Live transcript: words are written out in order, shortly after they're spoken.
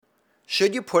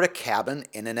Should you put a cabin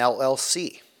in an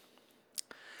LLC?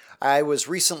 I was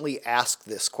recently asked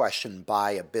this question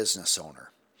by a business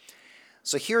owner.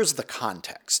 So here's the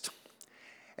context.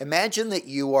 Imagine that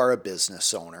you are a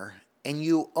business owner and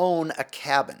you own a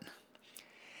cabin,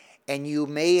 and you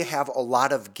may have a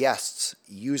lot of guests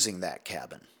using that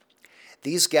cabin.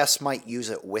 These guests might use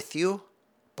it with you,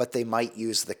 but they might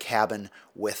use the cabin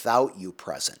without you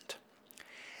present.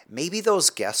 Maybe those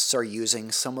guests are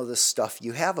using some of the stuff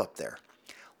you have up there,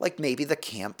 like maybe the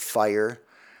campfire,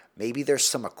 maybe there's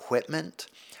some equipment,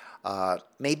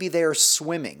 maybe they're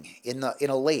swimming in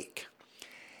a lake.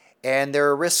 And there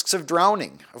are risks of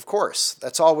drowning, of course.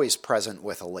 That's always present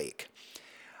with a lake.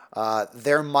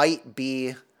 There might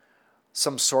be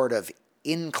some sort of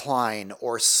incline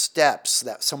or steps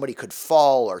that somebody could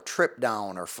fall or trip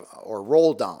down or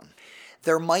roll down.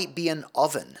 There might be an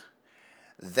oven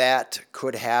that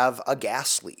could have a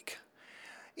gas leak.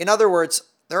 In other words,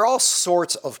 there are all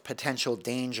sorts of potential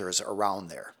dangers around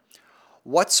there.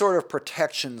 What sort of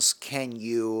protections can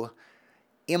you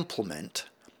implement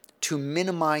to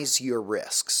minimize your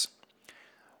risks?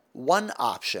 One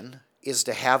option is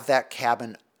to have that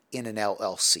cabin in an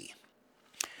LLC.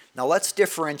 Now let's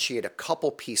differentiate a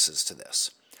couple pieces to this.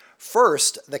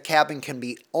 First, the cabin can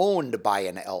be owned by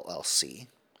an LLC.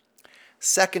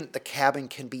 Second, the cabin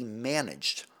can be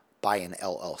managed by an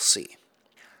LLC.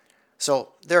 So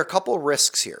there are a couple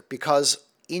risks here because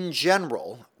in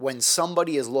general, when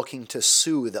somebody is looking to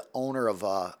sue the owner of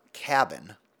a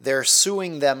cabin, they're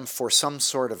suing them for some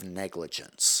sort of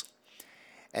negligence.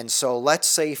 And so let's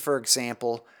say, for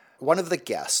example, one of the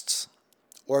guests,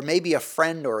 or maybe a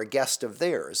friend or a guest of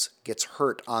theirs, gets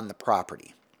hurt on the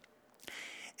property.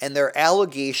 And their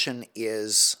allegation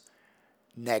is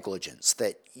negligence,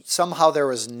 that somehow there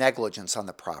was negligence on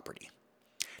the property.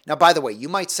 Now, by the way, you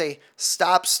might say,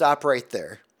 stop right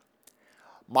there.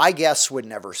 My guests would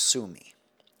never sue me.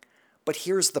 But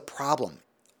here's the problem.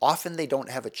 Often they don't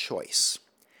have a choice.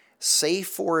 Say,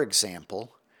 for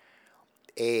example,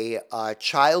 a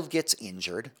child gets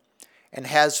injured and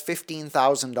has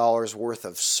 $15,000 worth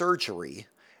of surgery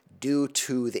due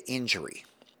to the injury.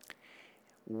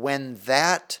 When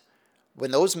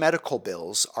those medical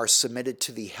bills are submitted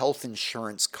to the health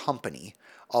insurance company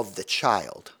of the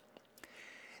child,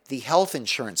 the health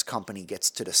insurance company gets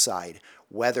to decide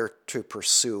whether to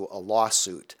pursue a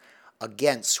lawsuit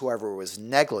against whoever was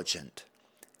negligent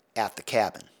at the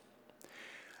cabin.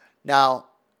 Now,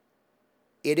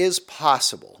 it is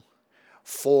possible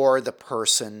for the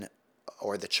person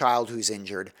or the child who's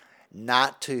injured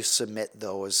not to submit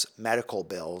those medical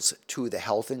bills to the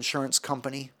health insurance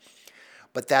company,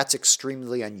 but that's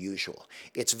extremely unusual.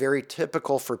 It's very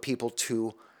typical for people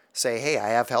to say, hey, I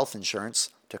have health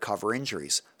insurance to cover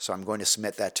injuries, so I'm going to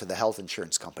submit that to the health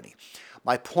insurance company.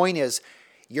 My point is,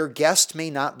 your guest may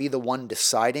not be the one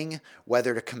deciding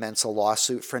whether to commence a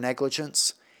lawsuit for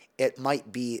negligence. It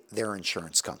might be their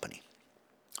insurance company.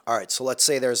 All right, so let's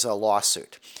say there's a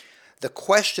lawsuit. The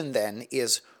question then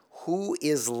is, who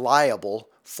is liable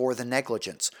for the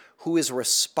negligence? Who is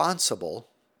responsible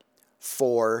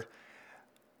for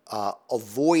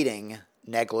avoiding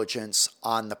negligence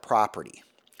on the property?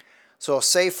 So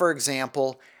say, for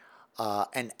example,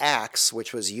 an axe,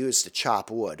 which was used to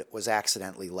chop wood, was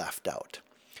accidentally left out.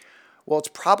 Well, it's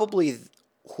probably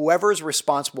whoever is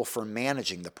responsible for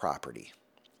managing the property.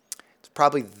 It's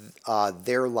probably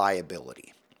their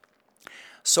liability.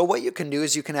 So what you can do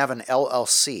is you can have an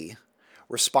LLC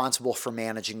responsible for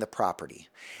managing the property.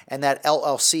 And that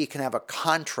LLC can have a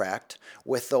contract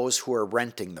with those who are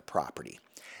renting the property.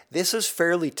 This is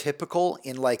fairly typical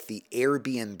in like the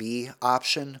Airbnb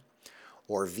option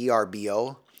or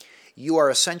VRBO. You are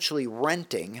essentially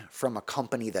renting from a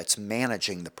company that's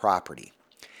managing the property.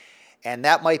 And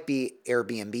that might be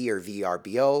Airbnb or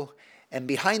VRBO. And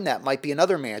behind that might be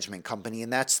another management company,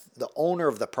 and that's the owner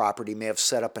of the property may have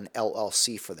set up an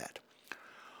LLC for that.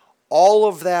 All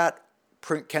of that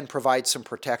can provide some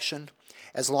protection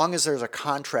as long as there's a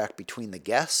contract between the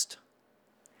guest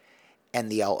and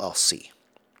the LLC.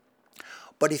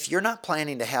 But if you're not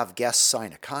planning to have guests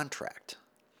sign a contract,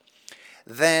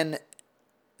 then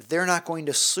they're not going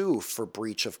to sue for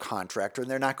breach of contract, or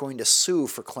they're not going to sue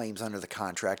for claims under the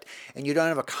contract, and you don't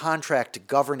have a contract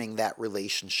governing that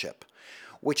relationship,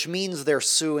 which means they're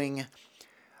suing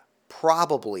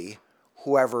probably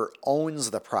whoever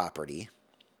owns the property.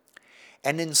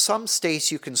 And in some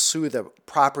states, you can sue the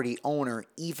property owner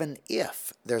even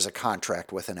if there's a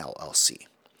contract with an LLC.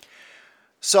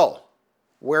 So,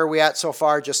 where are we at so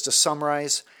far? Just to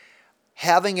summarize,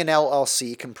 having an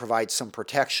LLC can provide some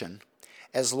protection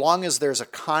as long as there's a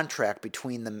contract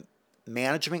between the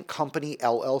management company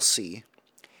LLC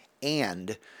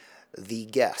and the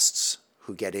guests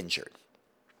who get injured.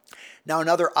 Now,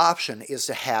 another option is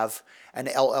to have an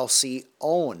LLC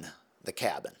own the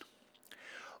cabin,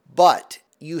 but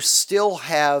you still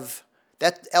have,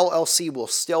 that LLC will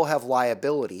still have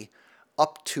liability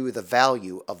up to the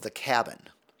value of the cabin.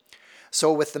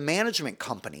 So with the management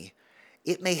company,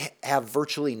 it may have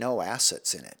virtually no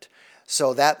assets in it.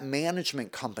 So that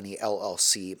management company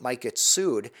LLC might get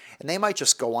sued, and they might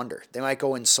just go under. They might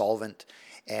go insolvent,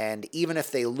 and even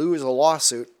if they lose a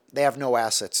lawsuit, they have no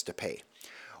assets to pay.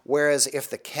 Whereas if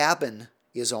the cabin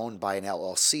is owned by an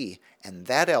LLC and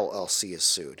that LLC is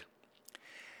sued,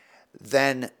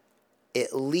 then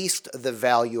at least the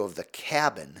value of the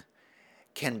cabin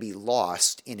can be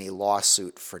lost in a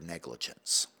lawsuit for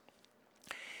negligence.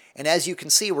 And as you can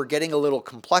see, we're getting a little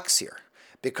complex here,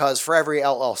 because for every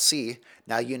LLC,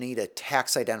 now you need a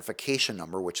tax identification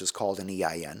number, which is called an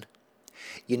EIN.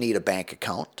 You need a bank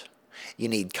account. You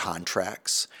need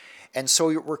contracts. And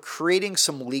so we're creating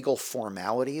some legal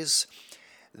formalities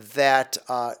that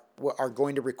are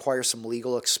going to require some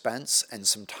legal expense and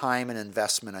some time and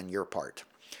investment on your part.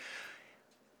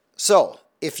 So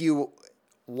if you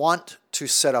want to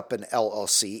set up an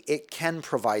LLC, it can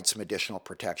provide some additional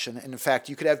protection. And in fact,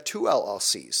 you could have two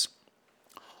LLCs.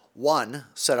 One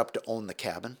set up to own the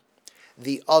cabin,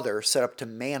 the other set up to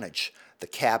manage the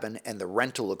cabin and the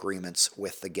rental agreements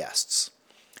with the guests.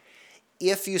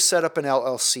 If you set up an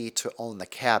LLC to own the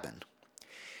cabin,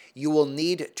 you will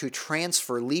need to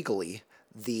transfer legally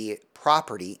the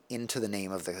property into the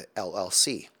name of the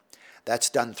LLC. That's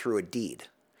done through a deed.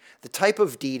 The type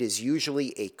of deed is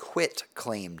usually a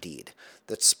quit-claim deed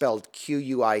that's spelled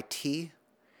QUIT-CLAIM-DEED.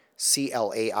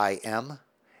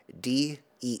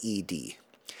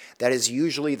 That is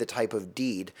usually the type of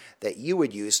deed that you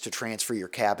would use to transfer your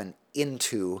cabin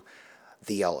into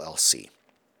the LLC.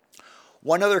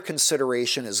 One other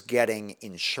consideration is getting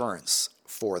insurance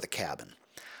for the cabin.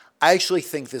 I actually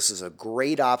think this is a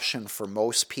great option for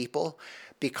most people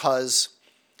because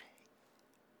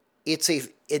it's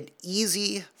an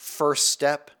easy first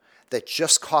step that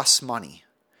just costs money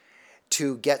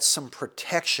to get some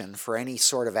protection for any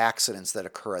sort of accidents that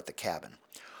occur at the cabin.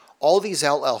 All these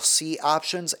LLC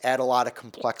options add a lot of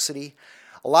complexity.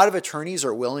 A lot of attorneys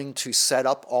are willing to set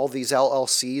up all these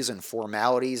LLCs and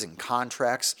formalities and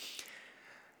contracts.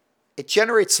 It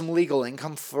generates some legal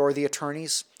income for the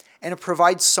attorneys, and it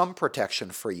provides some protection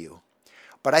for you.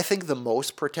 But I think the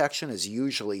most protection is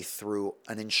usually through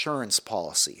an insurance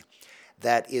policy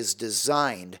that is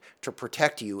designed to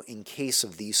protect you in case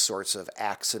of these sorts of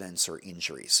accidents or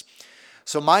injuries.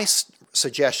 So my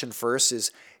suggestion first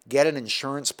is get an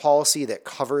insurance policy that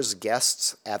covers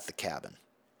guests at the cabin.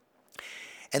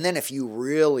 And then if you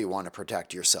really want to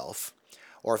protect yourself,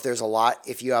 or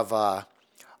if you have a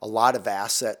lot of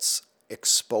assets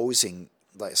exposing,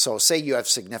 so say you have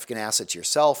significant assets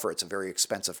yourself, or it's a very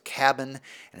expensive cabin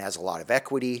and has a lot of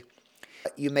equity,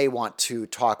 you may want to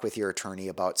talk with your attorney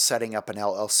about setting up an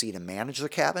LLC to manage the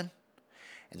cabin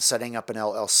and setting up an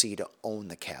LLC to own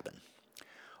the cabin.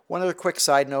 One other quick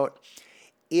side note,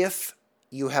 if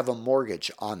you have a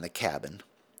mortgage on the cabin,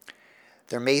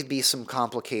 there may be some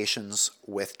complications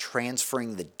with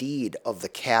transferring the deed of the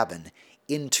cabin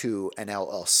into an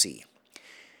LLC.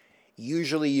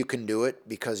 Usually you can do it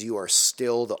because you are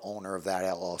still the owner of that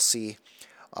LLC,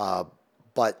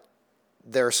 but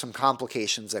there are some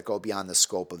complications that go beyond the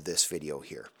scope of this video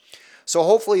here. So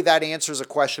hopefully that answers a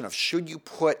question of should you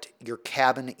put your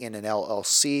cabin in an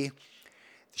LLC?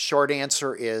 The short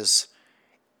answer is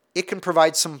it can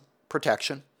provide some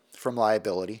protection from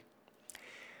liability.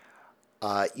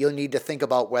 You'll need to think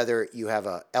about whether you have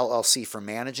a LLC for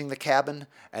managing the cabin,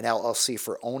 an LLC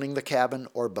for owning the cabin,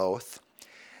 or both.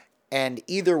 And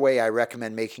either way, I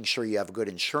recommend making sure you have a good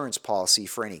insurance policy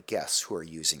for any guests who are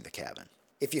using the cabin.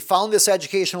 If you found this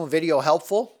educational video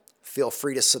helpful, feel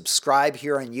free to subscribe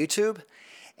here on YouTube,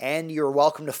 and you're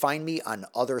welcome to find me on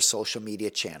other social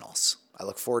media channels. I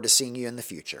look forward to seeing you in the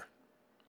future.